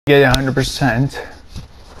Get 100%.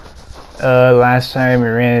 Last time we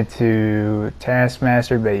ran into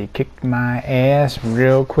Taskmaster, but he kicked my ass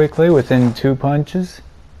real quickly within 2 punches.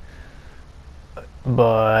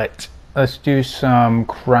 But let's do some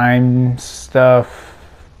crime stuff,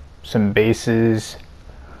 some bases.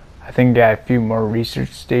 I think got a few more research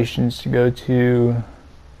stations to go to,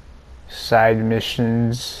 side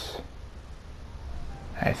missions.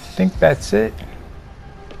 I think that's it.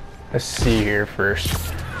 Let's see here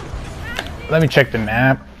first. Let me check the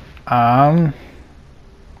map.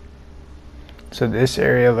 So this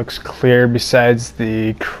area looks clear besides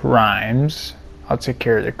the crimes. I'll take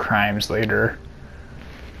care of the crimes later.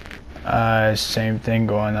 Same thing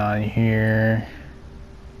going on here.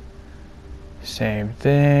 Same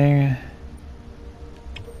thing.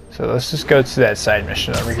 So let's just go to that side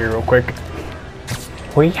mission over here real quick.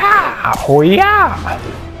 Hoo-yah! Hoo-yah!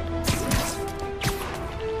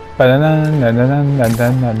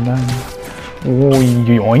 Ba-da-dun-dun-dun-dun-dun-dun-dun.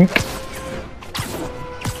 Yoink.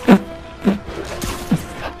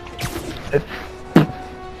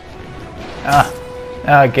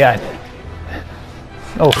 Oh god.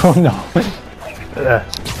 Oh no.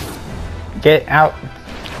 Get out.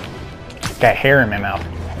 Got hair in my mouth.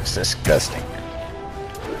 It's disgusting.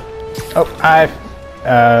 Oh,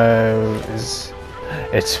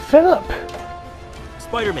 it's Philip.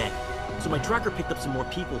 Spider-Man. So my tracker picked up some more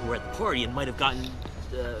people who were at the party and might have gotten,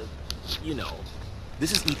 you know.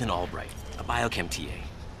 This is Ethan Albright, a biochem TA.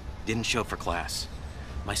 Didn't show up for class.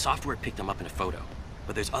 My software picked him up in a photo,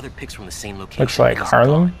 but there's other pics from the same location. Looks like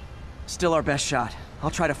Harlem. Still our best shot.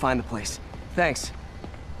 I'll try to find the place. Thanks.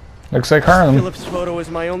 Looks like Harlem. Philip's photo is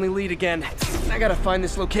my only lead again. I gotta find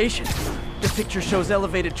this location. The picture shows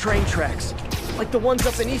elevated train tracks, like the ones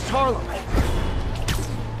up in East Harlem.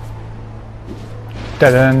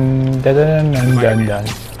 Dun dun dun dun dun dun.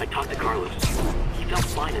 I talked to Carlos. He felt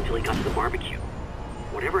fine until he got to the barbecue.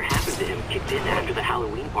 Whatever happened to him kicked in after the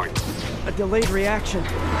Halloween party. A delayed reaction.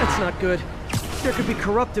 That's not good. There could be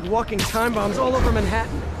corrupted walking time bombs all over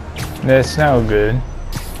Manhattan. That's no good.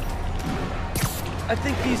 I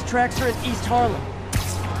think these tracks are in East Harlem.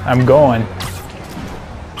 I'm going.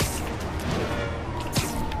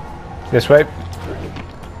 This way.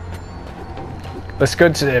 Let's go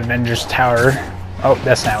to the Avengers Tower. Oh,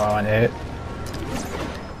 that's not what I want to hit.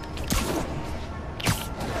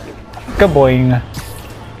 Kaboing.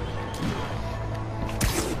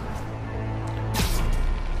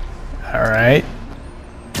 Alright.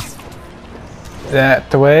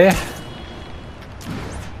 That the way.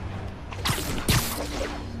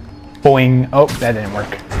 Boing. Oh, that didn't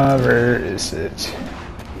work. Where is it?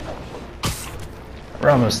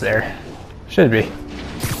 We're almost there. Should be.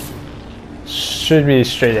 Should be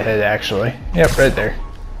straight ahead, actually. Yep, right there.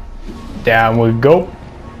 Down we go.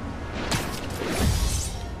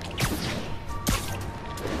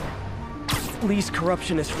 Lee's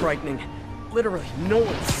corruption is frightening. Literally, no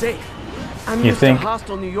one's safe. I'm You used think? to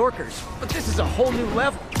hostile New Yorkers, but this is a whole new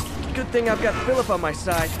level. Good thing I've got Philip on my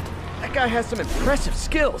side. That guy has some impressive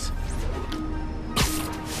skills.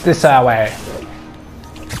 This way.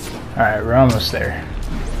 Alright, we're almost there.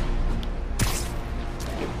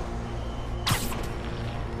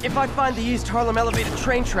 If I find the East Harlem elevated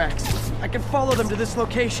train tracks, I can follow them to this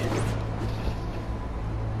location.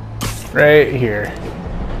 Right here.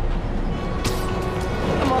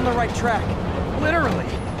 I'm on the right track. Literally.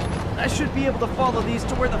 I should be able to follow these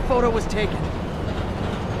to where the photo was taken.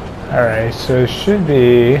 Alright, so it should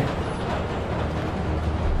be...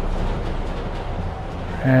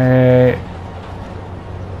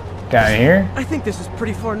 down here? I think this is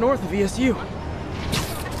pretty far north of ESU.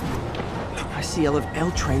 I see L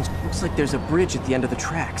trains. Looks like there's a bridge at the end of the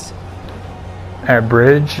tracks. A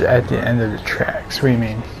bridge at the end of the tracks. What do you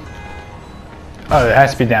mean? Oh, it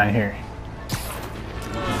has to be down here.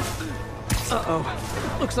 Uh-oh.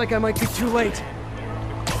 Looks like I might be too late.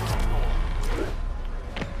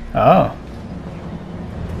 Oh.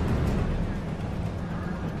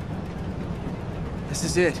 This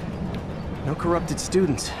is it. No corrupted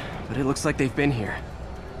students, but it looks like they've been here.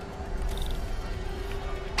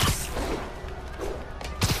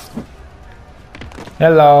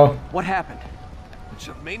 Hello. What happened? Bunch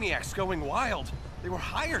of maniacs going wild. They were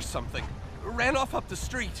high or something. Ran off up the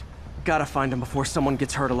street. Gotta find them before someone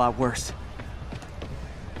gets hurt a lot worse.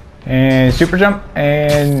 And super jump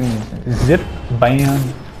and zip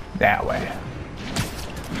bam that way.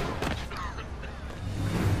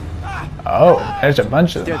 Oh, there's a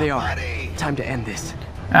bunch of them. There they are. Time to end this.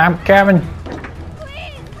 I'm Kevin.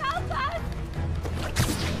 Please, help us!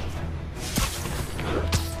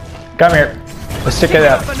 Come here. Let's stick it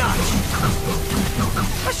out. Up a notch.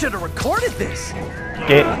 I should have recorded this.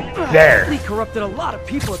 Get there. He corrupted a lot of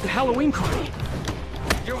people at the Halloween party.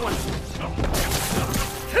 You're one.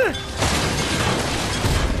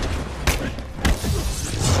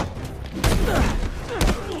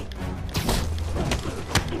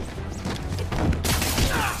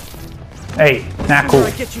 Hey, not The cool.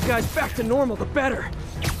 sooner I get you guys back to normal, the better.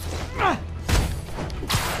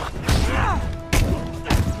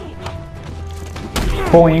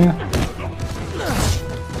 Boing.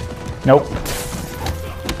 Nope.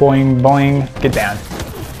 Boing, boing. Get down.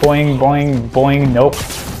 Boing, boing, boing. Nope.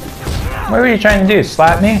 What were you trying to do?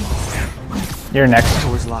 Slap me? You're next.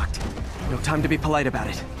 Door's locked. No time to be polite about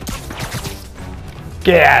it.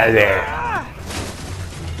 Get out of there.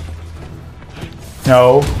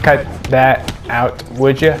 No, cut that out,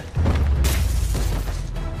 would you?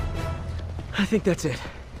 I think that's it.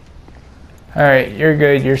 Alright, you're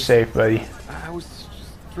good. You're safe, buddy. I was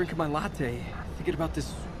just drinking my latte, thinking about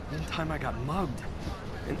this one time I got mugged.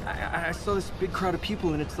 And I saw this big crowd of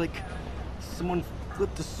people, and it's like someone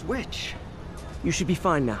flipped a switch. You should be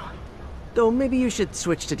fine now. Though maybe you should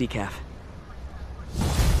switch to decaf.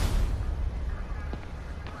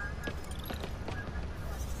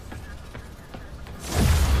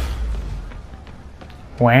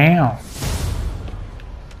 Wow.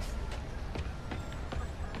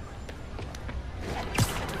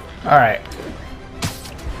 Alright.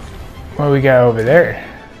 What do we got over there?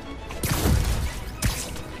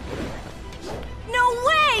 No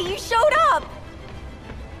way! You showed up!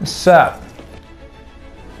 What's up?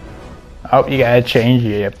 Oh, you gotta change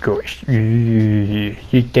it, of course. You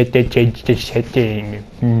get to change the setting.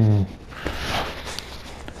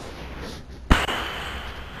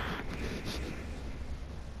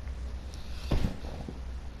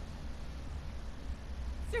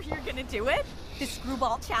 So you're gonna do it? The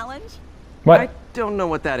screwball challenge? What? I don't know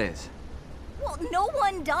what that is. Well, no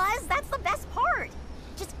one does. That's the best part.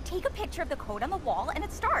 Just take a picture of the code on the wall and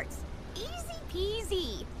it starts. Easy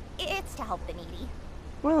peasy. It's to help the needy.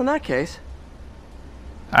 Well, in that case.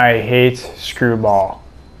 I hate screwball.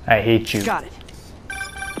 I hate you. Got it.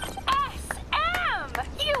 SM!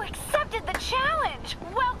 You accepted the challenge!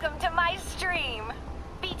 Welcome to my stream!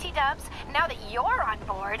 BT Dubs, now that you're on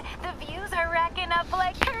board, the views are racking up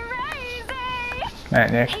like crazy!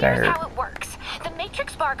 That next Here's how it works. The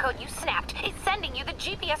Matrix barcode you snapped is sending you the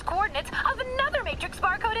GPS coordinates of another Matrix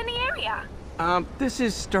barcode in the area. This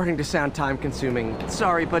is starting to sound time-consuming.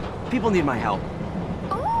 Sorry, but people need my help.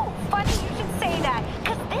 Ooh, funny you should say that,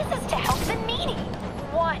 because this is to help the needy.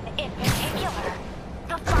 One in particular.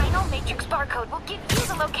 The final Matrix barcode will give you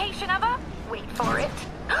the location of a... wait for it.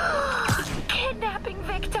 Kidnapping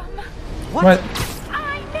victim. What?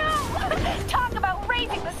 I know! Talk about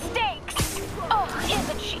raising the stakes! Oh,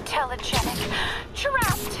 isn't she telegenic?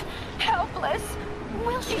 Trapped. Helpless.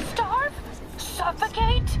 Will she starve?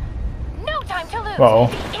 Suffocate? No time to lose. Whoa.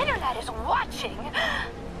 The internet is watching.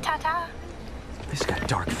 Ta-ta. This got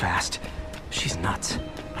dark fast. She's nuts.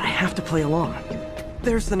 But I have to play along.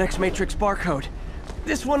 There's the next Matrix barcode.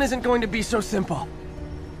 This one isn't going to be so simple.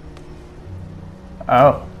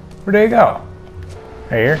 Oh. Where'd they go?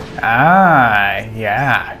 Right here? Ah,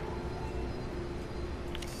 yeah.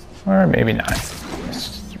 Or maybe not.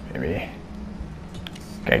 Just maybe.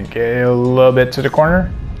 Okay, get a little bit to the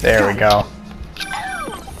corner. There we go.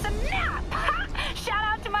 Oh, snap! Shout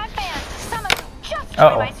out to my fans. Some of them just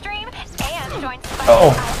joined my stream and joined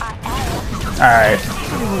Alright.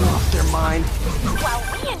 Everyone lost their mind. While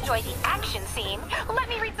we enjoy the action scene, let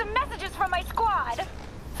me read some messages from my squad.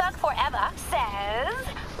 Thug Forever says,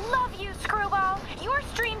 "Love you, Screwball. Your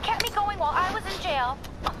stream kept me going while I was in jail."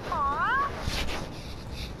 Aww.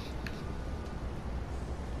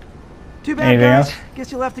 Too bad, Anything guys. else?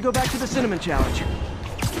 Guess you'll have to go back to the cinnamon challenge.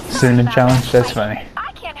 Cinnamon challenge? That's funny.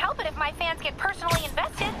 I can't help it if my fans get personally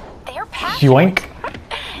invested. They're passionate. Yoink.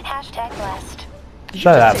 Hashtag blessed.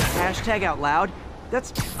 Shut up. Say hashtag out loud.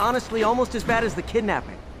 That's honestly almost as bad as the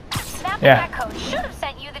kidnapping. Snapping Yeah. that code should have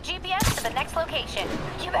sent you the GPS to the next location.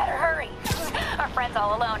 You better hurry. Our friend's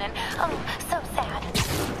all alone and, oh, so sad.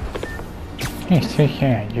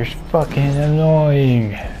 You're fucking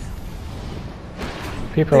annoying.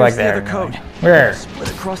 People like There's that. the other are code. annoying. Where? Split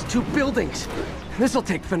across 2 buildings. This'll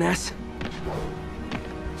take finesse.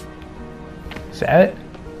 Is that it?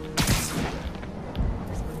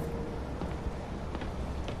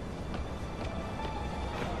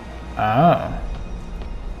 Oh.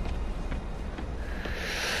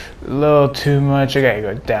 A little too much. I gotta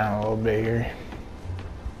go down a little bit here.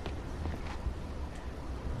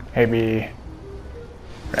 Maybe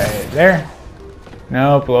right there.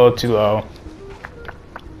 Nope, a little too low.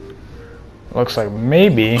 Looks like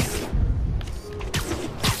maybe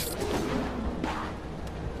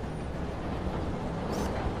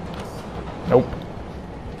Nope.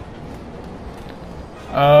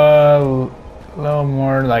 A little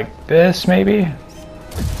more like this, maybe?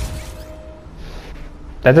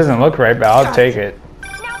 That doesn't look right, but I'll take it.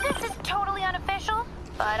 Now this is totally unofficial,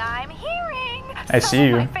 but I'm hearing I see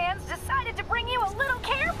you. my fans decided to bring you a little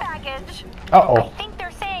care package. Uh-oh. I think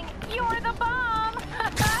they're saying you're the bomb.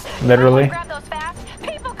 Literally. Grab those fast.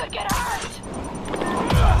 People could get hurt.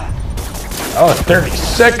 Oh, 30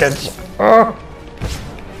 seconds. Oh.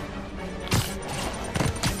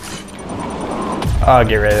 Oh,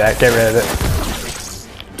 get rid of that. Get rid of it.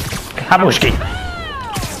 Kabushki.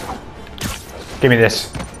 Give me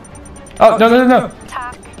this. Oh, no, no, no, no.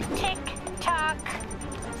 Tock, tick, tock.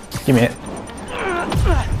 Give me it.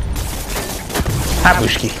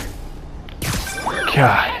 Kabushki.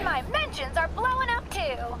 God. And my mentions are blowing up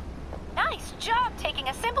too. Nice job taking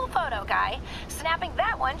a simple photo, guy. Snapping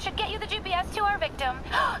that one should get you the GPS to our victim.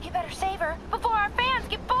 You better save her before our fans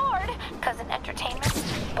get bored. Because in entertainment,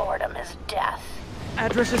 boredom is death.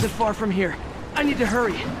 Address isn't far from here. I need to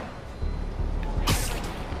hurry.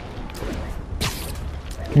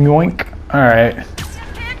 Yoink. Alright.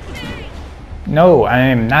 No, I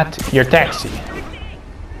am not your taxi.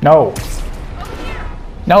 No.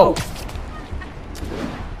 No.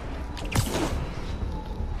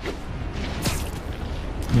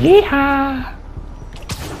 Yeehaw.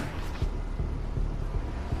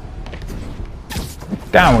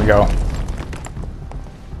 Down we go.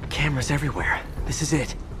 Cameras everywhere. This is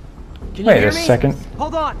it. Can you Wait hear a me? second.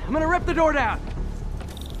 Hold on. I'm gonna rip the door down.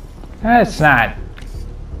 That's not.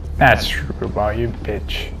 That's screwball, you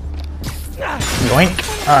bitch.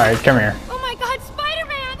 Yoink. Alright, come here. Oh my god,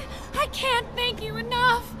 Spider-Man! I can't thank you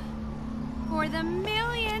enough for the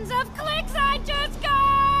millions of clicks I just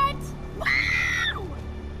got! Wow!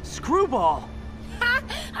 Screwball. Ha!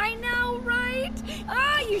 I know, right?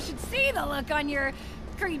 Ah, you should see the look on your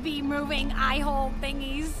creepy moving eye hole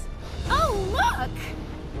thingies. Oh, look!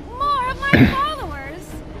 More of my followers!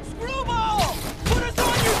 Screwball! Put us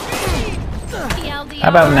on your feet! TLDR. How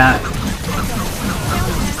about not?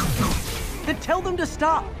 Then tell them to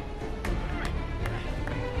stop.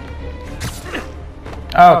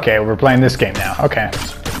 Okay, we're playing this game now. Okay.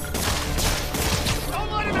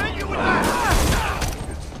 Don't let him hit you with that!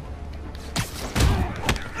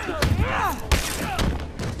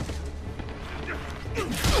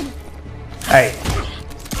 Hey.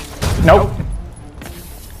 Nope.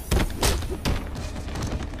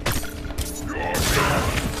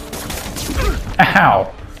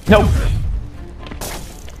 Ow. Nope.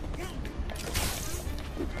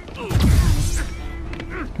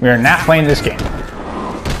 We are not playing this game.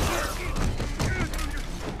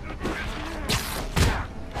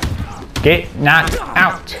 Get knocked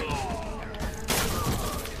out.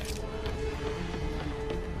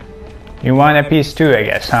 You want a piece too, I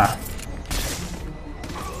guess, huh?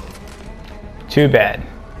 Too bad.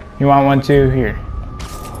 You want one too? Here.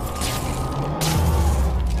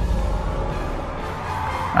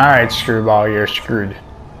 Alright, Screwball, you're screwed.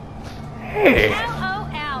 Hey.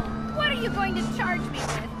 LOL. What are you going to charge me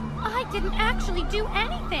with? I didn't actually do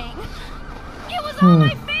anything. It was all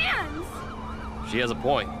my fans. She has a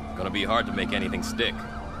point. Gonna be hard to make anything stick.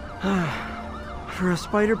 For a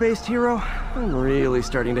spider-based hero, I'm really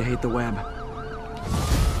starting to hate the web.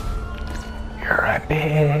 You're a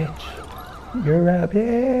bitch. You're a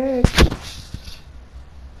bitch.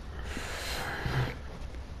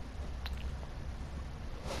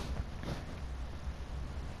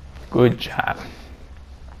 Good job.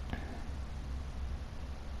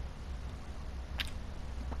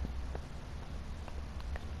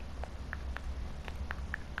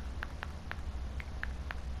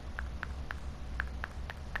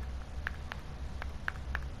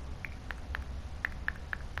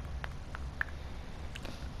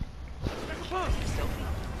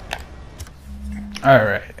 All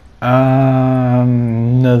right.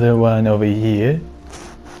 Another one over here.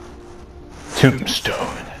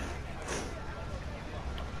 Tombstone.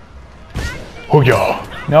 Oh yeah.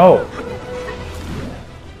 No.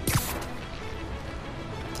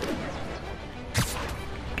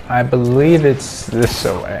 I believe it's this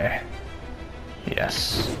way.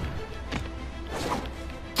 Yes.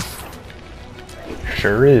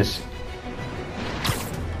 Sure is.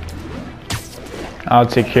 I'll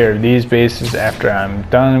take care of these bases after I'm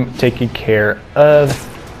done taking care of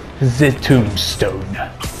the Tombstone.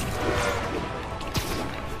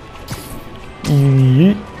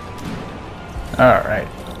 Yeet. Alright.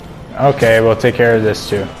 Okay, we'll take care of this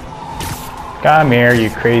too. Come here, you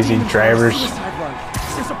crazy drivers.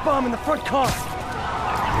 There's a bomb in the front car.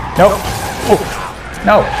 Nope. Oh.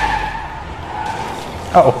 No.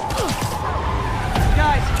 Uh oh.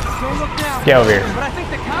 Guys, Don't look now. Get over here. But I think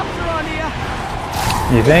the cops are on to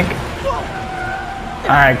you. You think?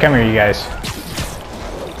 Alright, come here, you guys.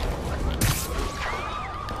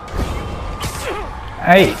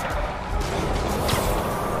 Hey!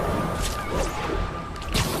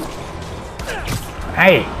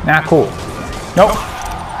 Hey, not cool. Nope.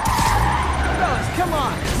 Fellas, come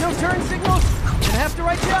on. No turn signals? Gonna have to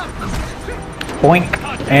write you up. Boink.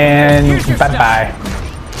 And bye-bye.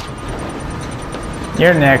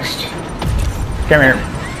 You're next. Come here.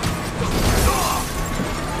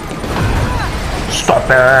 Stop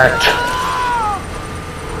it!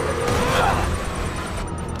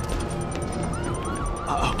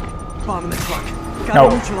 Uh-oh. Bomb in the truck. Gotta No.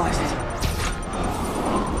 neutralize it.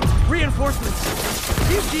 Reinforcements.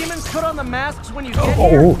 These demons put on the masks when you get Oh.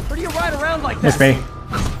 here? Or do you ride around like It's that? me.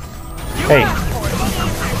 Hey.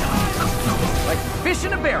 Like fish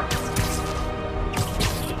in a barrel.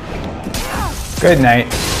 Good night.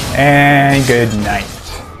 And good night.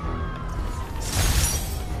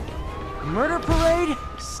 Murder parade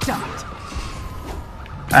stopped.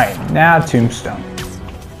 Alright, now Tombstone.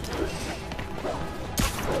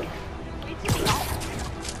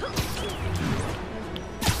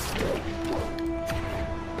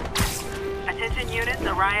 Attention units,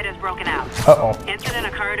 a riot has broken out. Uh-oh. Incident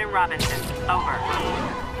occurred in Robinson. Over.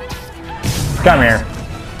 Come here.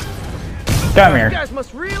 Come You here. guys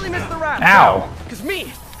must really miss the rap. Ow. Cause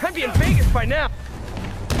me, I'd be in Vegas by now.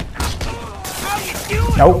 How you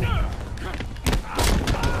doing? Nope.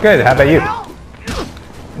 Good, how about you?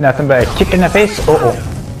 Nothing but a kick in the face? Uh-oh.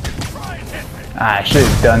 I should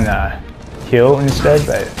have done heal instead,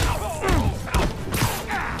 but...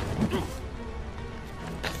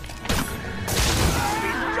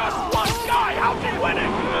 Just one guy, how's he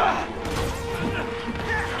winning?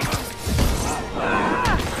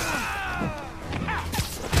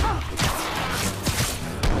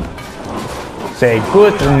 Say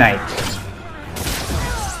good night.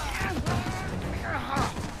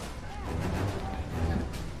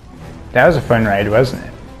 That was a fun ride, wasn't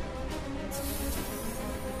it?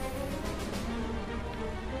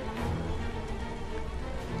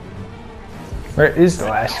 Where is the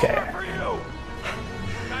last guy?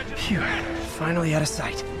 Phew, finally out of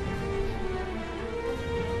sight.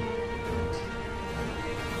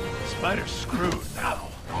 Spider's screwed now.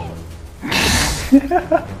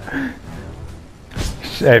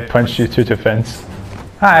 I punched you through the fence.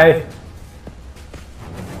 Hi.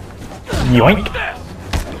 Yoink.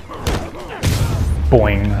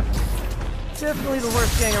 Boing. Definitely the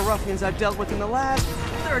worst gang of ruffians I've dealt with in the last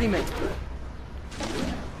 30 minutes.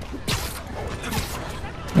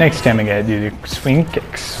 Next time I gotta do the swing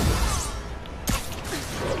kicks.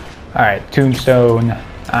 Alright, Tombstone.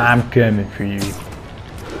 I'm coming for you.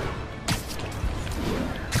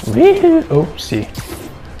 Woohoo! Oopsie.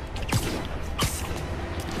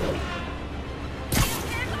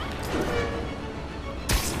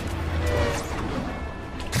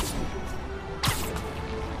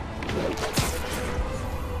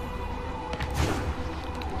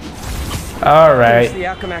 Alright. Here's the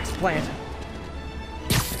Alchemax plant.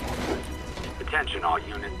 Attention all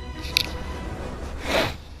units.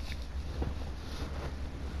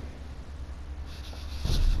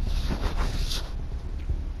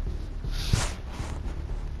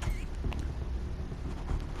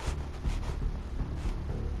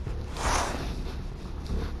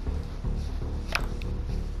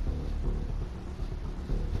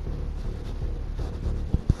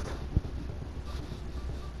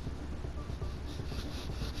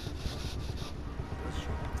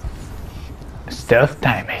 Stealth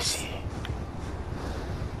time, I see.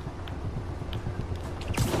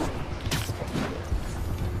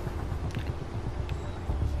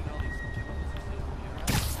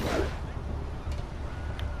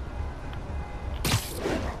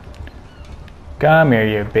 Come here,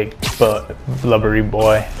 you big blubbery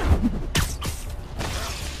boy.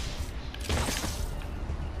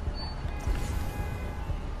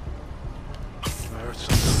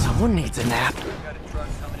 Someone needs a nap.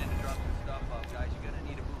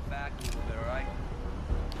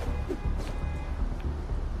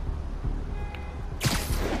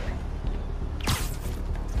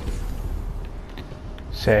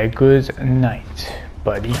 Say good night,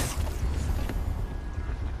 buddy.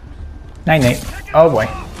 Night night. Oh boy.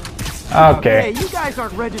 Okay. Hey, you guys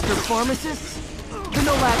aren't registered pharmacists. The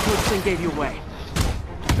no lab coach thing gave you away.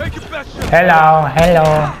 Take your best shot. Hello, hello.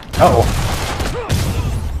 Uh-oh.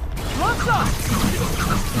 Gloves up!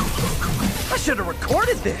 I should have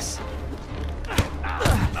recorded this.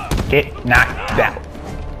 Get knocked out.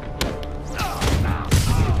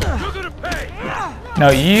 You're gonna pay.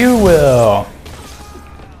 No, you will.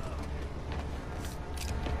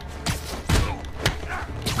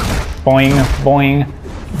 Boing, boing.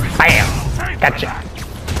 Bam! Gotcha.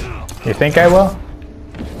 You think I will?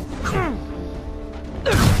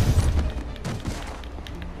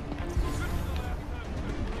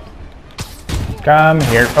 Come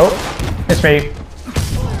here. Oh, it's me.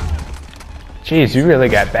 Jeez, you really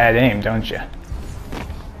got bad aim, don't you?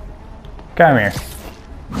 Come here.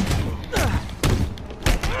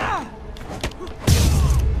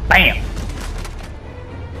 Bam!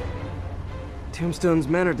 Tombstone's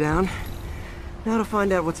men are down. Now to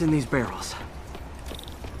find out what's in these barrels.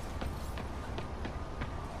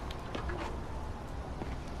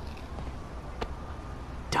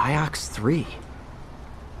 Diox 3.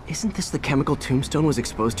 Isn't this the chemical Tombstone was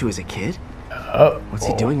exposed to as a kid? What's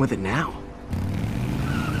he doing with it now?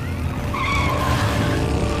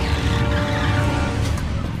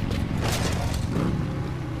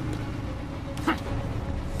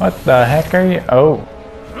 What the heck are you? Oh.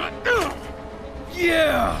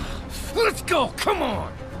 Yeah! Let's go, come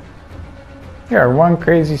on! You're one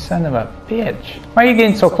crazy son of a bitch. Why are you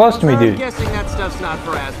getting so close to me, dude? I'm guessing that stuff's not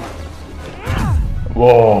for asthma.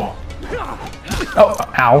 Whoa. Oh,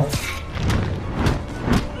 ow.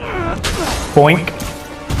 Boink.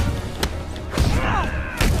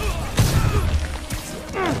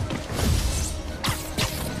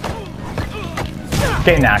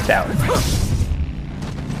 Get knocked out.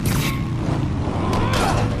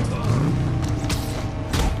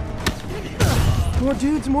 More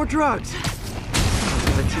dudes, more drugs.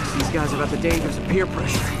 Gotta teach these guys about the dangers of peer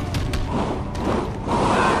pressure.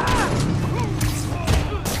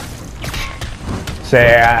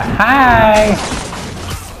 Say hi!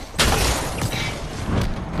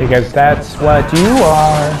 Because that's what you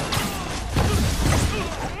are.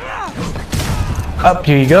 Up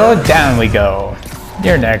you go, down we go.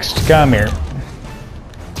 You're next, come here.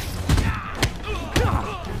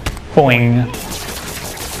 Boing.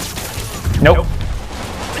 Nope.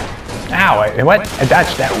 Ow, what? I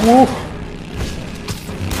dodged that. Woo.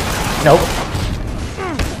 Nope.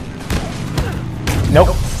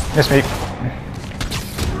 Nope. Missed me.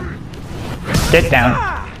 Get down.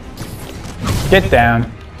 Get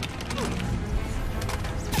down.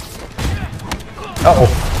 Uh-oh.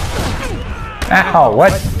 Ow,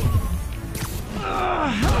 what?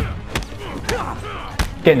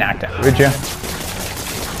 Get knocked out, would you?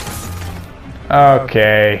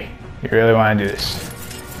 Okay. You really want to do this?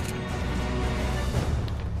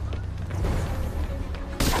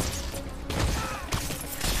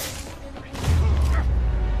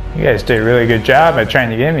 You guys did a really good job at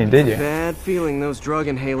trying to get me, did you? Bad feeling those drug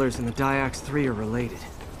inhalers and the Diox 3 are related.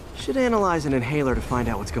 Should analyze an inhaler to find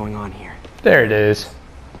out what's going on here. There it is.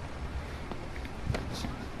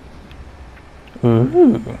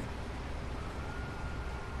 Ooh.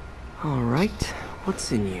 All right,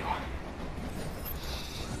 what's in you?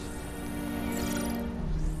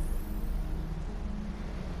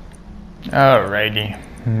 Alrighty.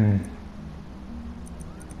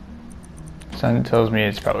 Something tells me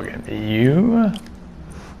it's probably gonna be you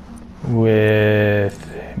with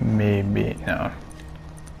maybe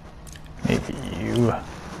you,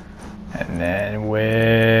 and then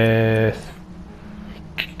with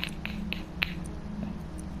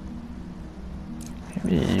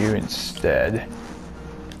maybe you instead.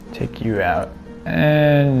 Take you out,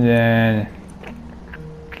 and then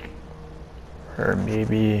or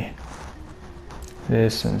maybe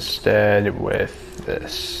this instead with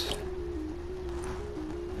this.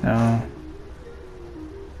 No.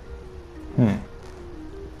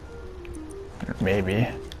 Maybe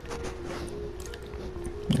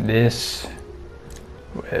this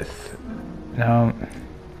with no.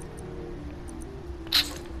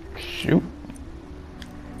 Shoot.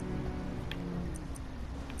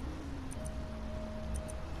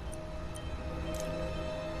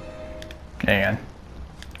 Hang on.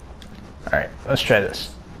 Alright, let's try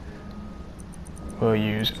this. We'll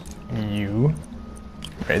use you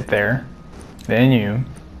right there, then you,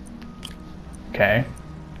 okay,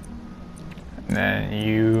 and then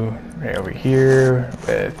you right over here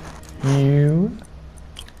with you.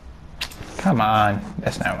 Come on,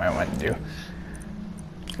 that's not what I want to do.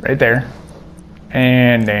 Right there,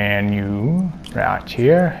 and then you right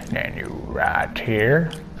here, and then you right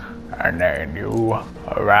here, and then you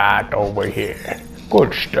right over here.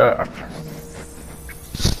 Good stuff.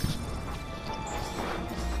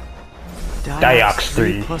 Diox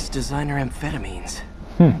 3 plus designer amphetamines.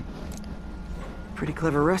 Pretty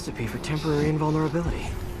clever recipe for temporary invulnerability.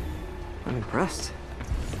 I'm impressed.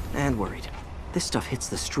 And worried. This stuff hits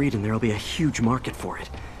the street and there'll be a huge market for it.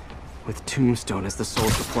 With Tombstone as the sole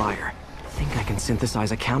supplier, I think I can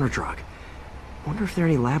synthesize a counter drug. Wonder if there are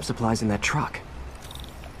any lab supplies in that truck.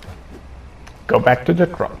 go back to the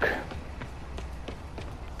truck.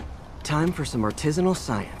 Time for some artisanal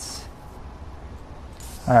science.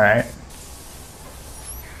 Alright.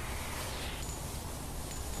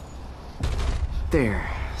 There.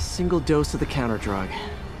 Single dose of the counter drug.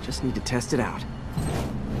 Just need to test it out.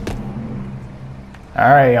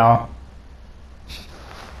 Alright, y'all.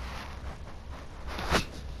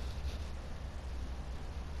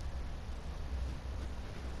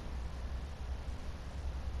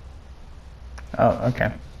 Oh,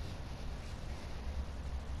 okay.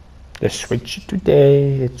 The switch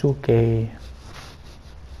today, it's okay.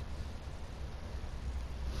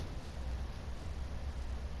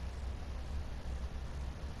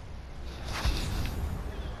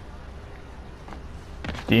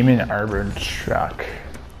 Demon Armored Truck.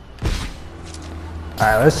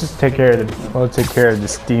 Alright, let's just take care of the we'll take care of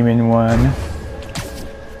this demon one.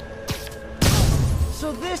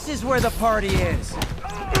 So this is where the party is.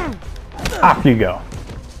 Off you go.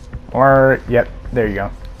 Or yep, there you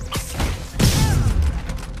go.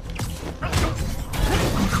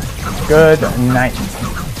 Good night.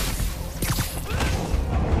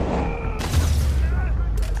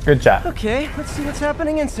 Good job. Okay, let's see what's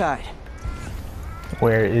happening inside.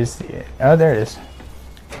 Where is the... Oh, there it is.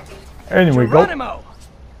 There we go. Geronimo!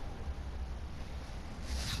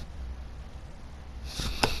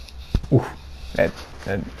 Oof, that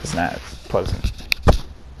is not pleasant.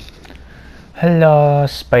 Hello,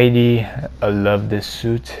 Spidey. I love this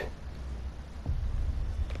suit.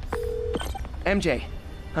 MJ,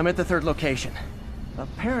 I'm at the third location.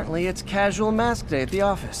 Apparently it's casual mask day at the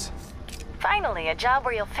office. Finally, a job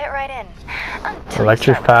where you'll fit right in. Until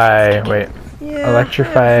Electrify, wait. Yeah,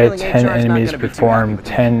 Electrify I have a feeling 10 HR 's not enemies, gonna be too perform happy with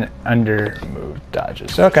 10 under move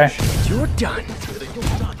dodges. Okay. You're done.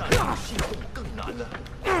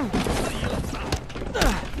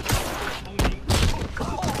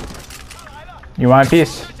 You want a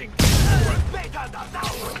piece?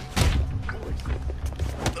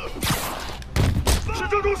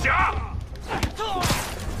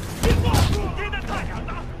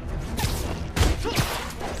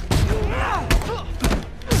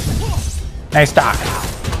 Nice dodge.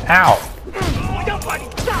 Ow.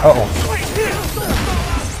 Uh-oh.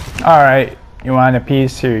 Alright, you want a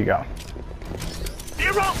piece? Here you go.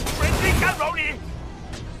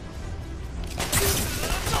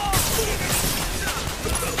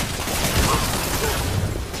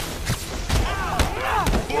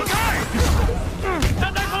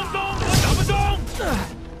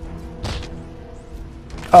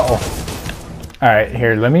 Uh-oh. Alright,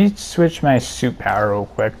 here, let me switch my suit power real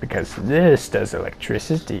quick because this does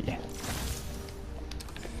electricity.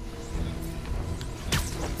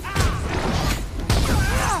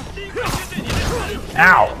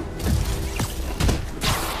 Ow!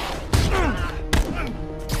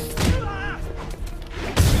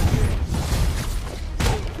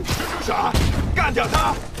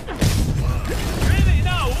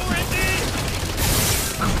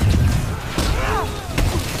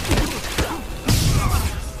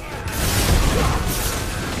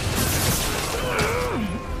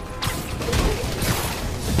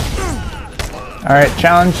 Alright,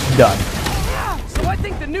 challenge done. So I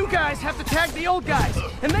think the new guys have to tag the old guys,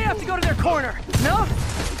 and they have to go to their corner, no?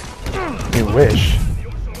 You wish.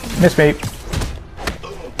 Miss me.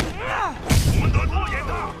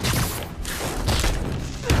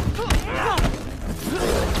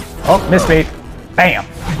 Oh, miss me. Bam.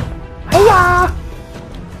 Hola!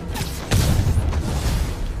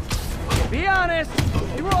 Be honest,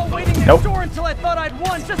 you were all waiting next Nope. door until I thought I'd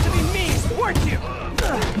won just to be mean, weren't you?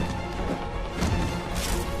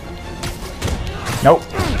 Nope.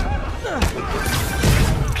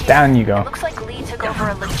 Down you go. Looks like Lee took over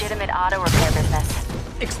a legitimate auto repair business.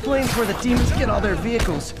 Explains where the demons get all their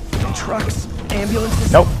vehicles. Trucks,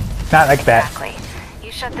 ambulances. Nope. Not like that. Exactly.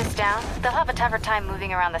 You shut this down, they'll have a tougher time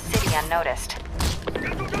moving around the city unnoticed.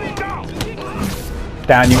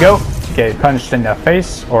 Down you go. Get punched in the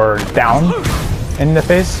face or down in the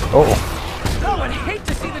face. Oh. Oh, I'd hate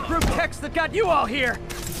to see the group text that got you all here.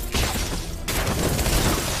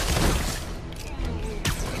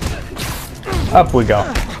 Up we go.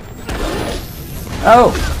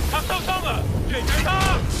 Oh.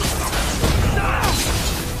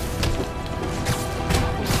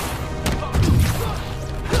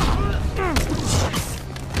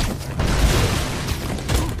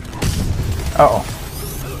 Uh-oh.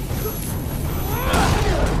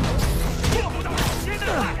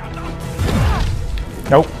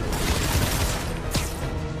 Nope.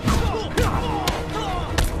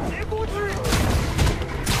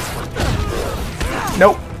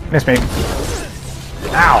 Nope. Missed me.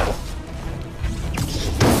 Ow.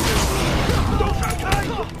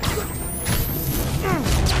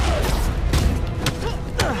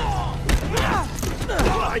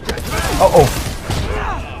 Uh-oh.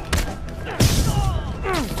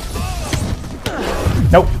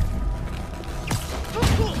 Nope.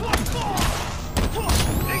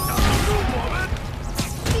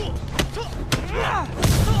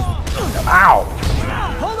 Ow.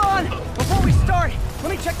 Hold on! Before we start,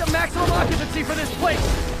 let me check the maximum occupancy for this place.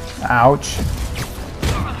 Ouch.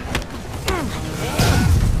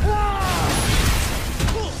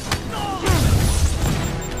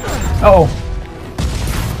 Uh-oh.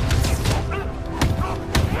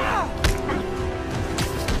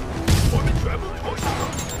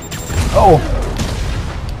 Oh.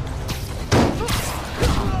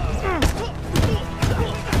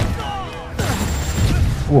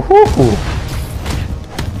 Woohoo.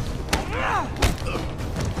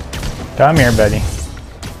 Come here, buddy.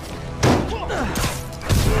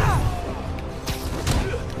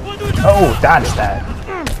 Oh, dodge that.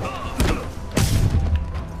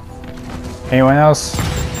 Anyone else?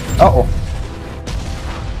 Uh-oh.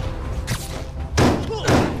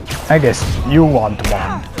 I guess you want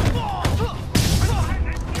one.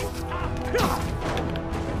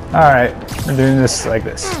 Alright, we're doing this like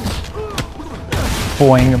this.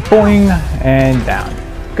 Boing, boing, and down.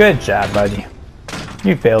 Good job, buddy.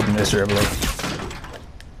 You failed miserably.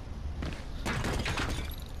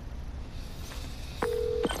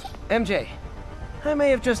 MJ, I may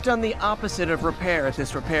have just done the opposite of repair at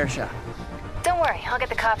this repair shop. Don't worry, I'll get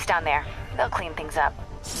the cops down there. They'll clean things up.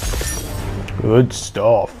 Good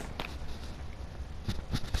stuff.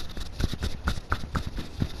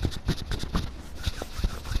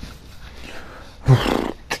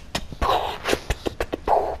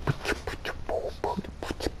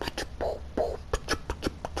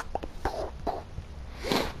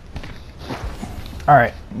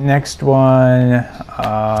 Alright, next one,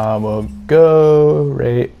 we'll go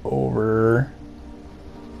right over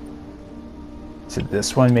to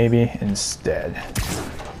this one maybe instead.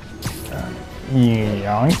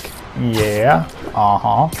 Yoink, yeah,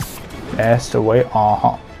 uh-huh, that's the way,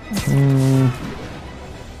 uh-huh.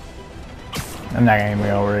 I'm not gonna even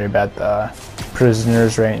worry about the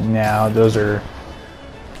prisoners right now, those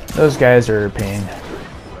guys are a pain.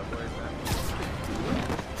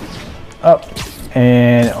 Up.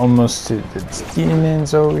 And almost to the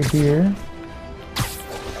demons over here.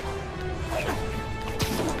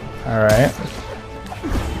 Alright.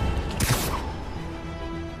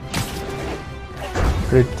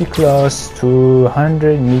 Pretty close,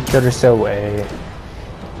 200 meters away.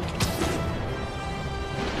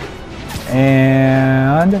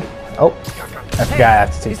 And... oh, I forgot I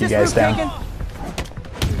have to take you guys down.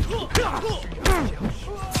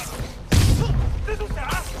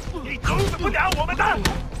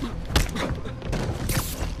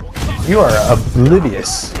 You are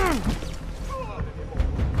oblivious.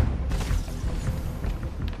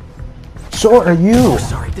 So are you. Oh,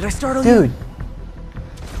 sorry, did I startle you? Dude.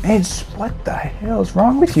 It's what the hell is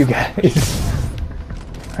wrong with you guys?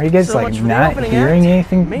 Are you guys So like much for the not opening hearing act.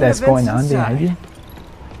 anything Main that's going on event's behind inside.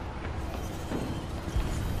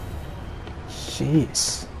 you?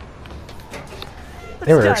 Jeez. They Let's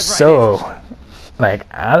were dive right so like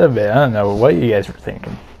out of it. I don't know what you guys were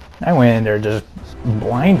thinking. I went in there just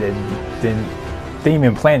blinded, didn't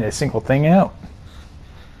even plan a single thing out.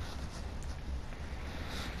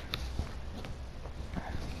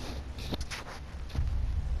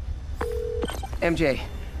 MJ,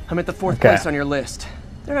 I'm at the 4th Okay. place on your list.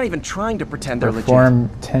 They're not even trying to pretend they're legit.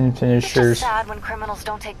 Perform 10 It's just finishers. sad when criminals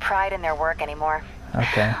don't take pride in their work anymore.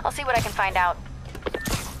 Okay. I'll see what I can find out.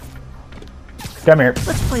 Come here.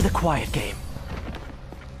 Let's play the quiet game.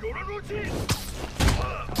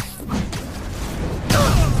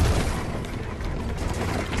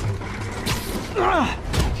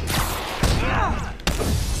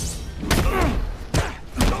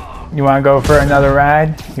 You want to go for another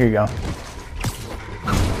ride? Here you go.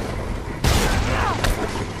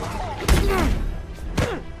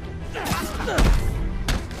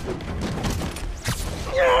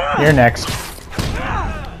 You're next.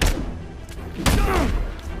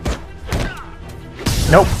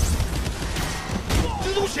 Nope.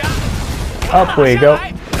 Up we go.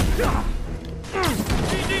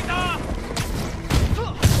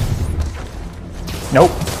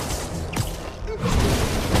 Nope.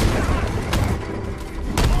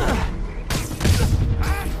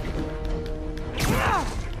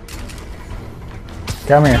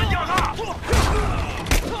 Come here.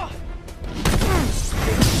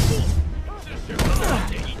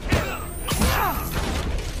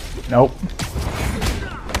 Nope.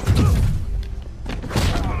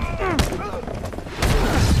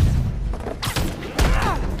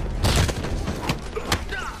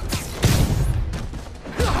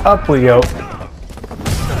 Up we go.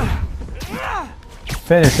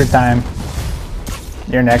 Finisher time.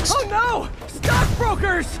 You're next. Oh no!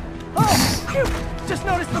 Stockbrokers! Oh, phew. Just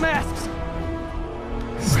noticed the masks.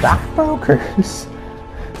 Stockbrokers.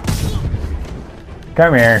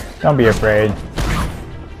 Come here. Don't be afraid.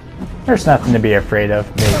 There's nothing to be afraid of,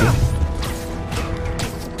 maybe.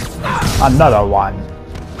 Another one.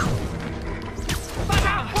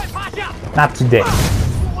 Not today.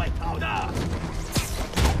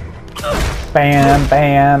 Bam,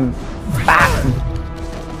 bam, bam.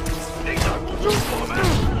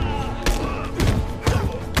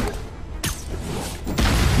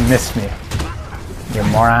 Missed me, you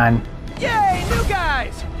moron. Yay, new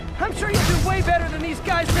guys! I'm sure you'll do way better than these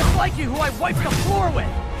guys just like you who I wiped the floor with.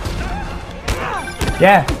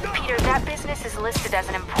 Yeah. Peter, that business is listed as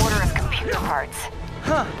an importer of computer parts.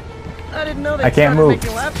 Huh. I didn't know they I can't started move.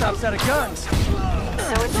 making laptops out of guns.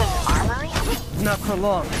 So it's an armory? Not for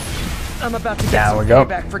long. I'm about to get Down some we go.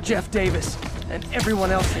 payback for Jeff Davis and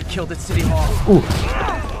everyone else they killed at City Hall. Ooh.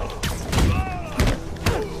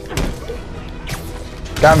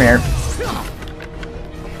 Come here.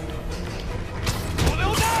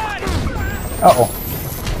 Uh-oh.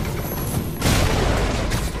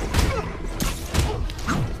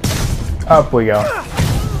 Up we go.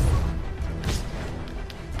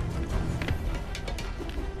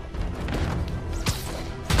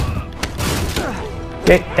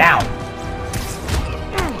 Get down.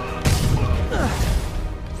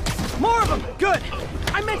 More of them! Good!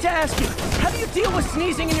 I meant to ask you, how do you deal with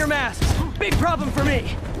sneezing in your masks? Big problem for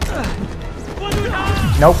me.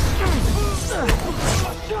 Nope.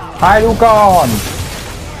 Hadouken!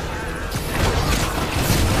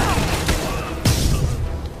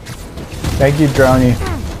 Thank you, Droney.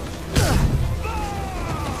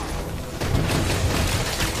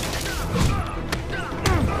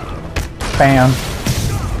 Bam.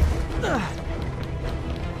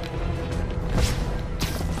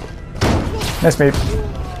 Miss me.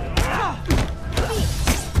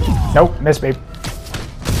 Nope, miss me.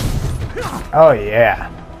 Oh yeah.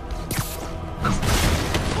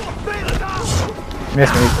 Miss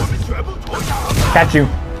me. Catch you.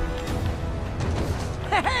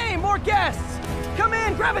 Hey, more guests! Come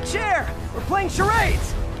in, grab a chair! We're playing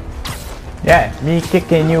charades! Yeah, me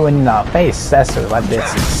kicking you in the face. That's what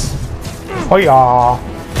this is. Oh yeah.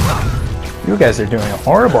 You guys are doing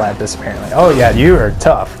horrible at this apparently. Oh yeah, you are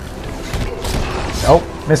tough. Nope,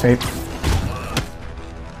 miss me.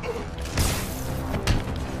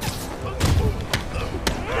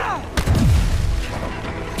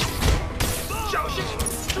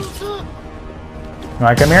 You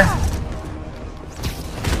wanna come here?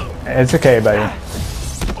 It's okay, buddy.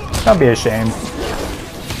 Don't be ashamed.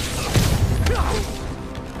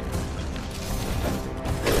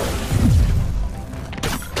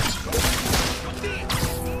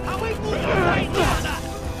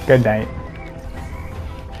 Good night.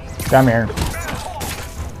 Come here.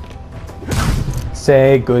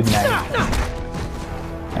 Say good night.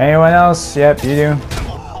 Anyone else? Yep, you do.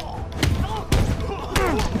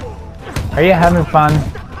 Are you having fun?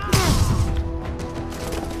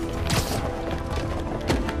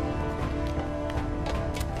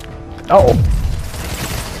 Uh-oh.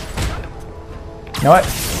 You know what?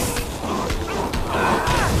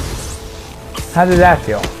 How did that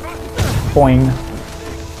feel? Boing.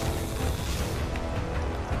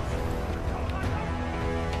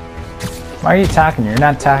 Why are you talking? You're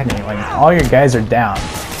not talking. Like, all your guys are down.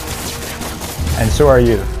 And so are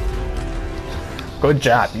you. Good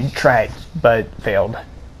job. You tried, but failed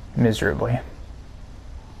miserably.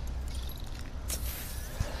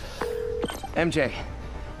 MJ,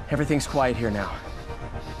 everything's quiet here now.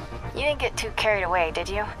 You didn't get too carried away, did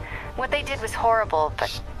you? What they did was horrible,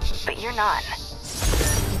 but you're not.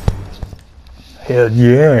 Hell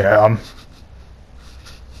yeah.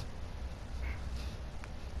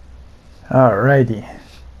 Alrighty.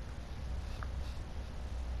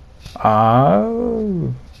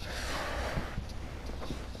 Oh.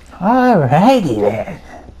 Alrighty then.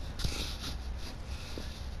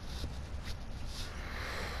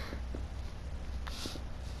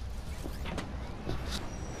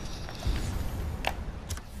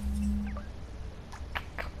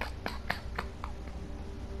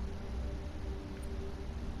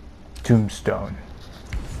 Tombstone.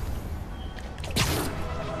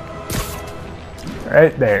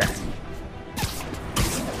 Right there.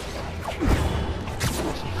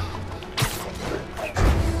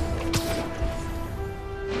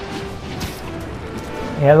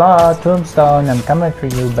 Hello, Tombstone. I'm coming for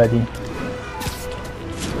you, buddy.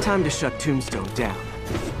 Time to shut Tombstone down.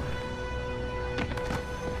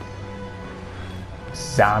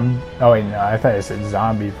 zombie. Oh wait, no, I thought it said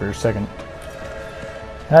zombie for a second.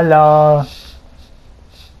 Hello.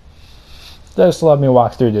 Just let me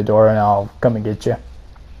walk through the door and I'll come and get you.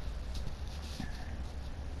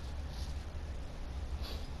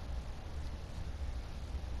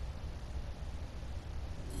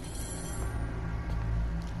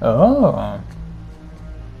 Oh.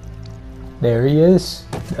 There he is.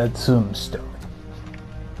 A tombstone.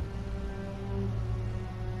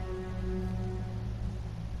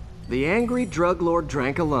 The angry drug lord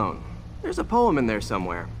drank alone. There's a poem in there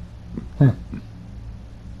somewhere.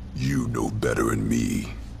 You know better than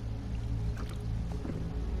me.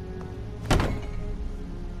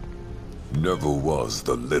 Never was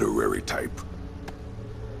the literary type.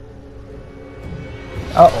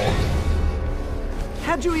 Uh-oh.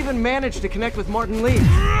 How'd you even manage to connect with Martin Lee?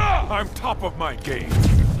 I'm top of my game.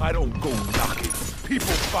 I don't go knocking. People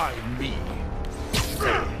find me.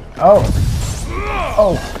 Oh.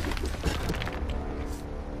 Oh.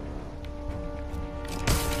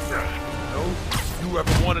 You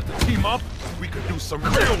ever wanted to team up? We could do some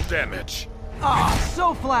real damage. Ah,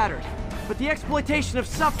 so flattered. But the exploitation of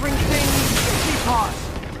suffering things... Keep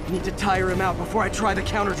pause. Need to tire him out before I try the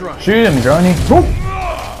counter drug. Shoot him, Joni. Whoop.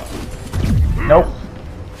 Nope.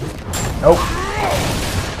 Nope.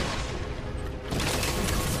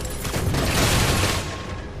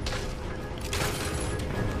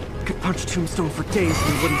 Could punch Tombstone for days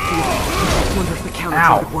and he wouldn't feel it. Wonder if the counter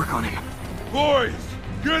drug would work on him. Boys,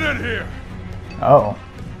 get in here. Oh.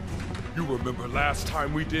 You remember last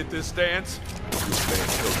time we did this dance? This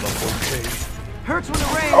dance held up okay. Hurts when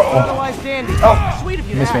it rains, otherwise dandy. Oh. Sweet of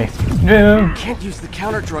you to Miss me. ask. No. Can't use the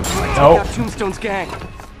counter drug till I take Nope. out Tombstone's gang.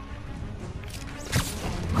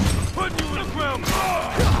 Put you in the ground.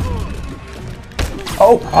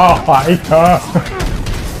 Oh. Oh my god.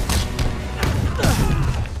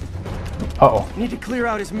 Uh-oh. Need to clear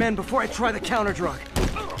out his men before I try the counter drug.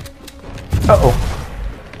 Uh-oh.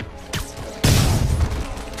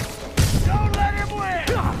 Don't let him win!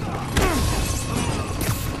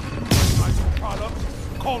 Nice product.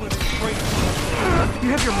 Call it straight. You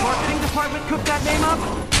have your marketing department cook that name up?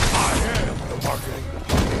 I am the marketing.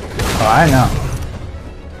 Oh, I know.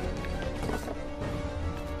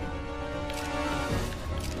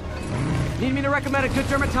 Need me to recommend a good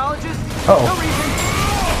dermatologist? Uh-oh. No reason.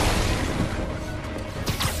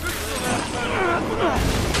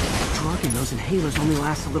 Drug in those inhalers only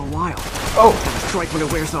lasts a little while. Oh. Strike when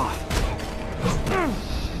it wears off.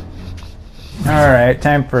 Alright,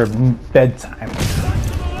 time for bedtime.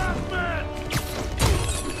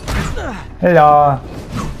 Hello.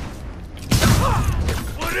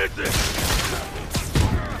 What is it?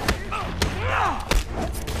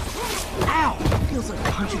 Ow! Feels like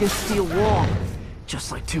punching a steel wall.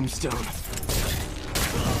 Just like Tombstone.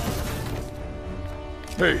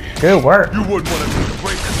 Hey, Good work. you wouldn't want to take a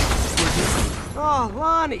break. Oh,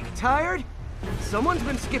 Lonnie, tired? Someone's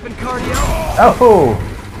been skipping cardio. Oh.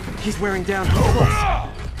 He's wearing down hopeless.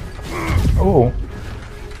 Oh.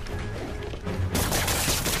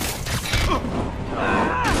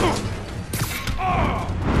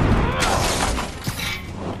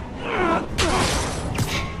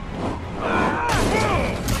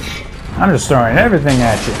 I'm just throwing everything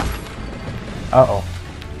at you. Uh-oh.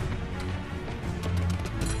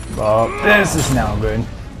 Well, this is now good.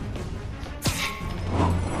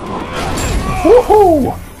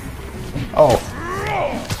 Woohoo! Oh.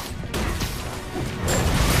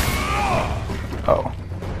 Oh.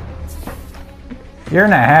 You're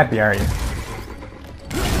not happy, are you?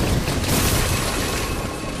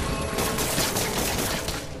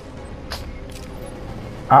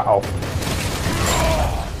 Uh-oh.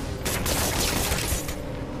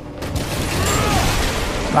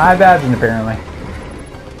 My bad, apparently.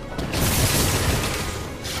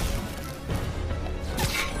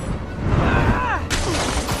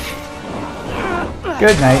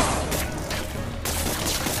 Good night.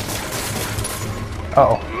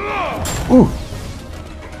 Uh-oh. Ooh.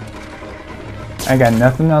 I got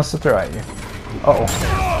nothing else to throw at you. Uh-oh.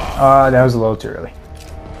 That was a little too early.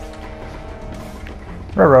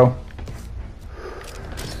 Ruh-roh.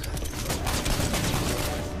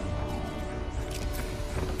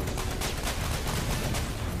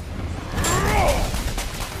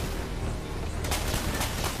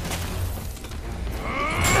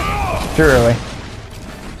 Too early.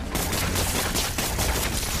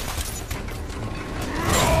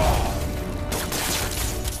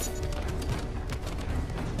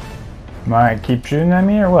 Might keep shooting at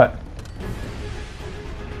me or what?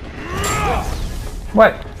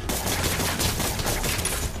 What?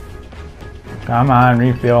 Come on,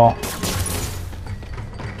 refill.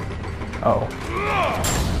 Oh.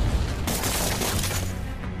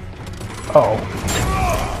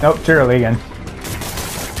 Uh-oh. Nope, too early again.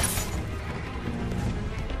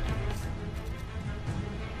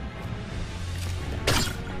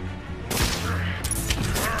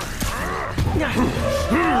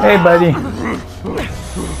 Hey, buddy.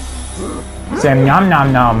 Sam, nom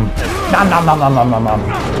nom nom. Nom nom nom nom nom nom nom.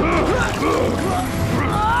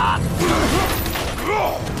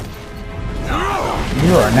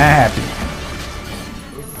 You are not happy.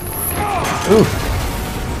 Oof.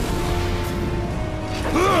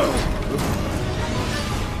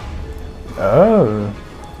 Oh.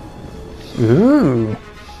 Ooh.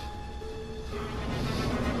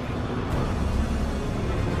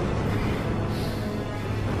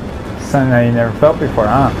 Something that you never felt before,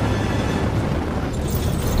 huh?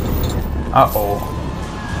 Uh-oh.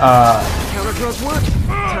 Counter drugs work.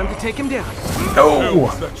 Time to take him down. No.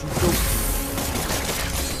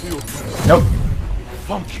 Nope.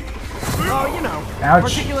 Funky. Oh, you know. Ouch.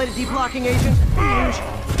 Articulated deblocking agent. Huge.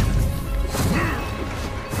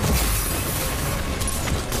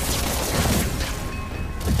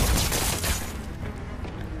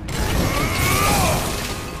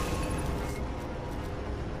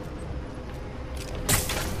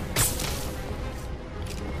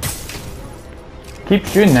 Keep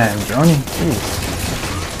shooting at him, Joni. Jeez.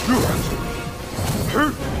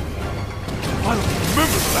 I don't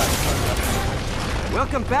remember the last time that happened.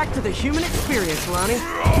 Welcome back to the human experience, Lonnie.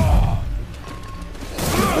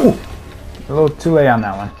 Ooh. A little too late on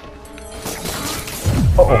that one.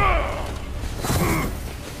 Uh-oh.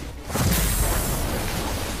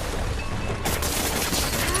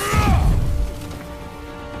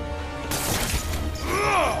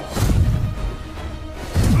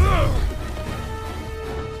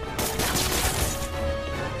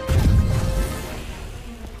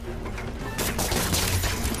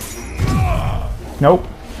 Nope.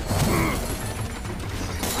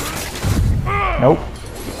 Nope.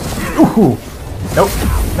 Ooh. Nope.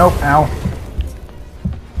 Nope. Ow.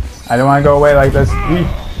 I don't want to go away like this.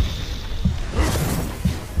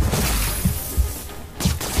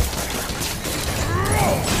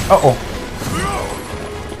 Uh-oh.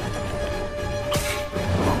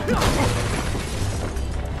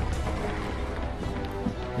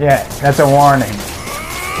 Yeah, that's a warning.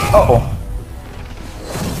 Uh-oh.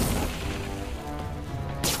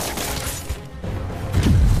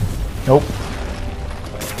 Nope.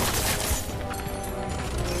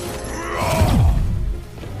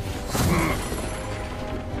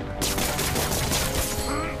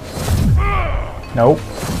 Nope.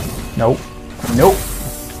 Nope. Nope.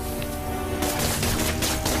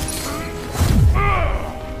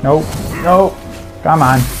 Nope. Nope. Come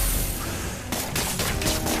on.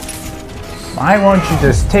 Why won't you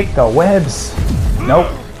just take the webs? Nope.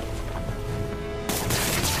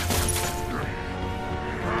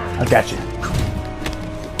 I got you.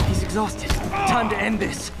 He's exhausted. Time to end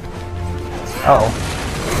this. Uh-oh.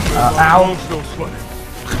 Ow. Don't sweat it.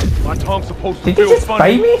 My tongue's supposed to Did feel you just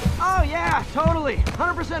funny. bite me? Oh, yeah, totally.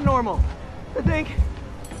 100% normal. I think.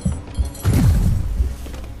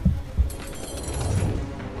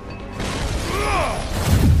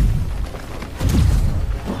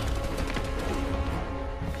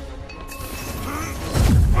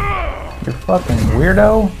 You fucking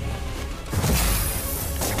weirdo.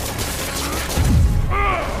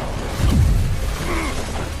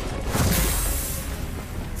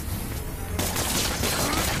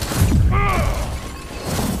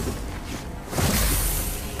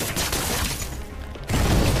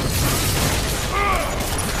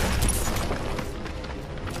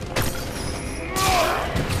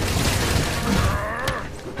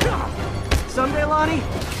 Someday, Lonnie,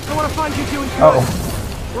 I want to find you doing good. Uh-oh.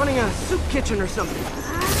 Running a soup kitchen or something.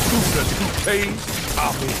 Soup and toupees,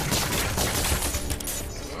 I'll be.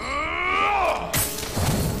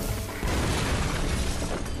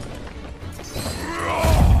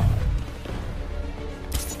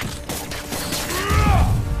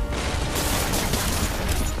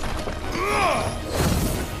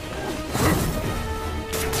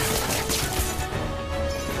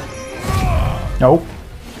 Nope.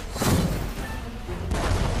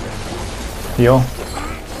 Heal.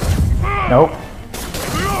 Nope.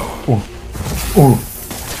 Ooh. Ooh.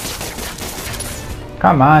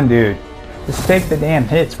 Come on, dude. Just take the damn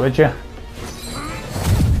hits, would you?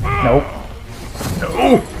 Nope.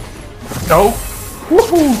 No. Nope.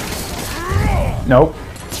 Woohoo. Nope.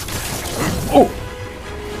 Oh.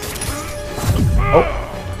 Oh.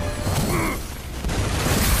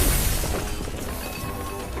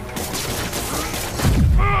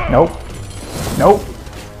 Nope. Nope.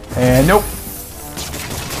 And nope.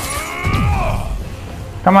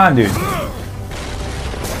 Come on, dude.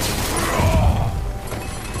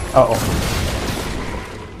 Uh-oh.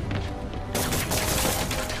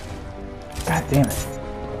 God damn it.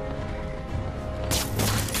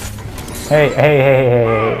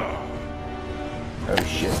 Hey. Oh,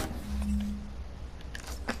 shit.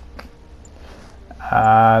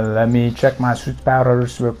 Let me check my suit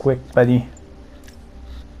powders real quick, buddy.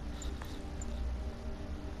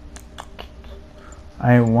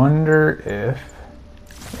 I wonder if...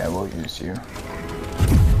 Yeah, we'll use you.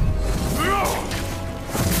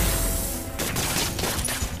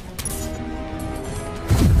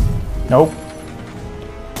 Nope.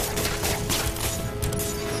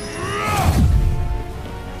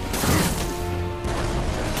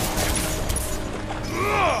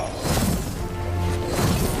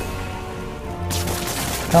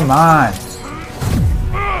 Come on.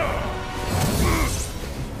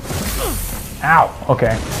 Ow.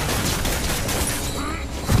 Okay.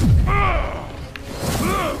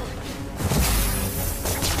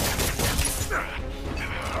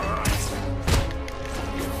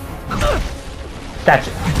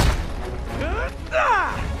 Gotcha.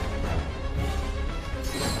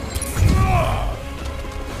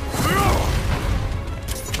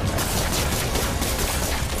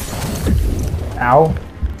 Ow.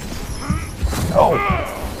 Oh.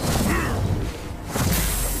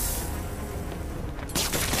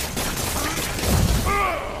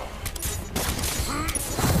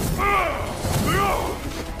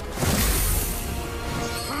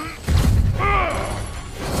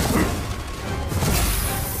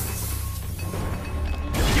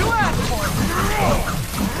 You asked for it.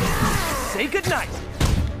 Say goodnight.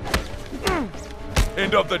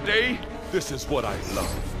 End of the day, this is what I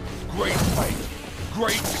love. Great fight,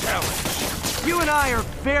 great challenge. You and I are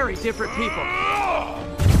very different people.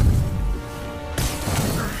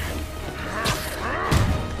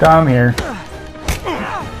 Come here.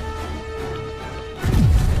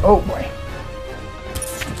 Oh boy.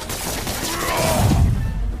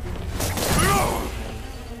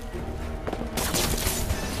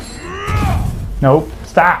 Nope.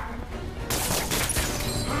 Stop.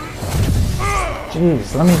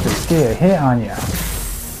 Jeez, let me just get a hit on you.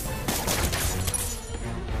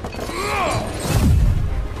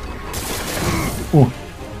 Ooh.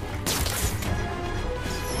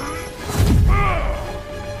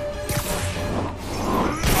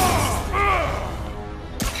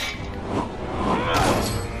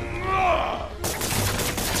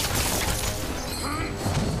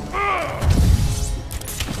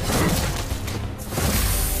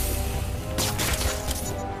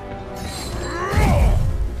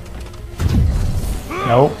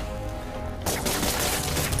 Nope.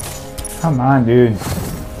 Come on, dude.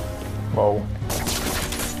 Whoa.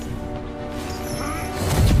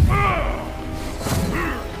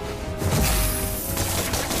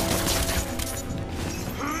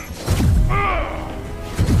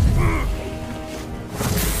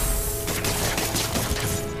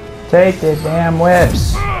 Take the damn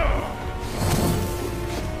whips.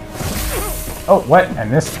 Oh, what? I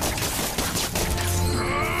missed.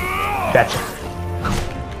 Gotcha.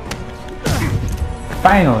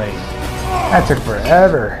 Finally. That took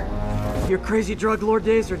forever. Your crazy drug lord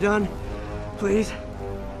days are done. Please?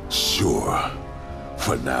 Sure.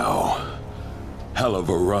 For now. Hell of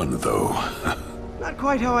a run, though. Not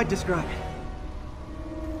quite how I'd describe it.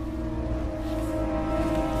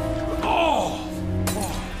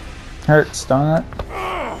 Hurts, don't it?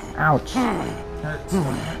 Ouch. Hurts.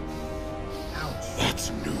 Ouch.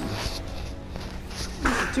 That's new.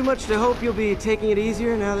 Too much to hope you'll be taking it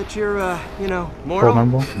easier now that you're, you know, mortal?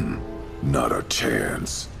 Vulnerable. Not a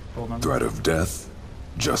chance. Threat of death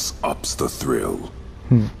just ups the thrill.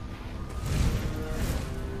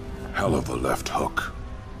 Hell of a left hook.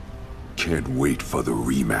 Can't wait for the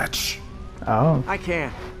rematch. Oh. I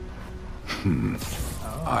can.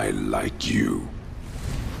 I like you.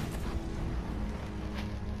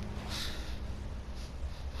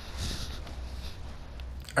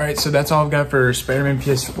 Alright, so that's all I've got for Spider-Man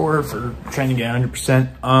PS4 for trying to get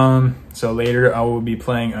 100%. So later I will be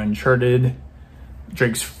playing Uncharted,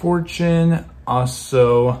 Drake's Fortune,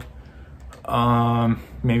 also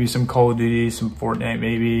maybe some Call of Duty, some Fortnite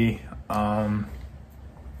maybe,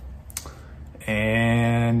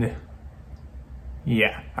 and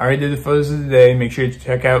yeah, I already did the photos of the day. Make sure to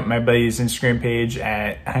check out my buddy's Instagram page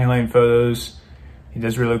at Highline Photos. He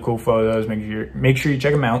does really cool photos. Make sure you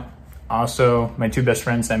check him out. Also, my two best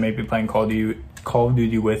friends that I may be playing Call of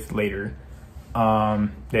Duty with later.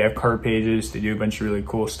 They have card pages. They do a bunch of really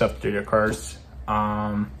cool stuff to their cards.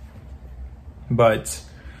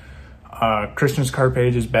 Christian's card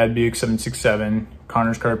page is BadBuick767.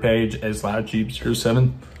 Connor's card page is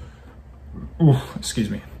LoudJeep07. Ooh, excuse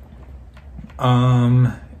me.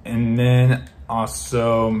 And then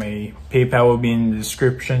also my PayPal will be in the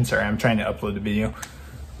description. Sorry, I'm trying to upload the video.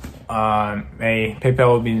 My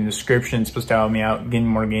PayPal will be in the description. It's supposed to help me out getting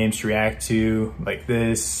more games to react to like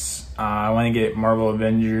this. I want to get Marvel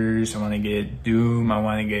Avengers. I want to get Doom. I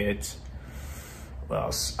want to get, what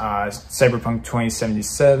else? Cyberpunk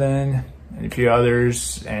 2077 and a few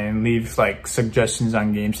others. And leave like suggestions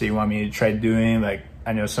on games that you want me to try doing. Like,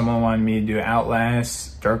 I know someone wanted me to do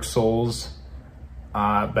Outlast, Dark Souls.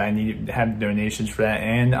 But I need to have donations for that.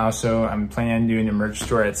 And also, I'm planning on doing a merch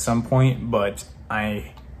store at some point, but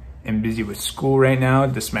I am busy with school right now.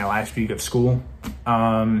 This is my last week of school.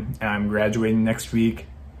 And I'm graduating next week.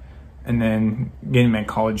 And then getting my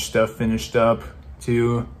college stuff finished up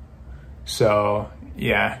too. So,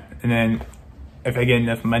 yeah. And then if I get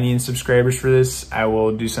enough money and subscribers for this, I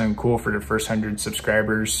will do something cool for the first 100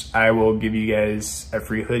 subscribers. I will give you guys a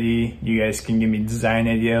free hoodie. You guys can give me design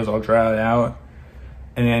ideas. I'll try it out.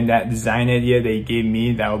 And then that design idea they gave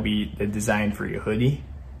me, that will be the design for your hoodie.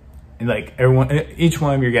 And like each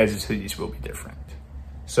one of your guys' hoodies will be different.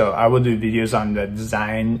 So I will do videos on the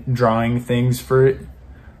design, drawing things for it.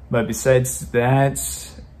 But besides that,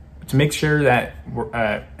 to make sure that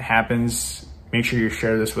happens, make sure you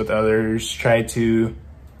share this with others. Try to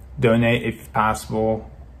donate if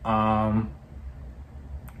possible. But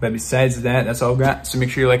besides that, that's all I've got. So make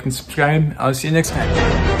sure you like and subscribe. I'll see you next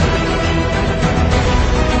time.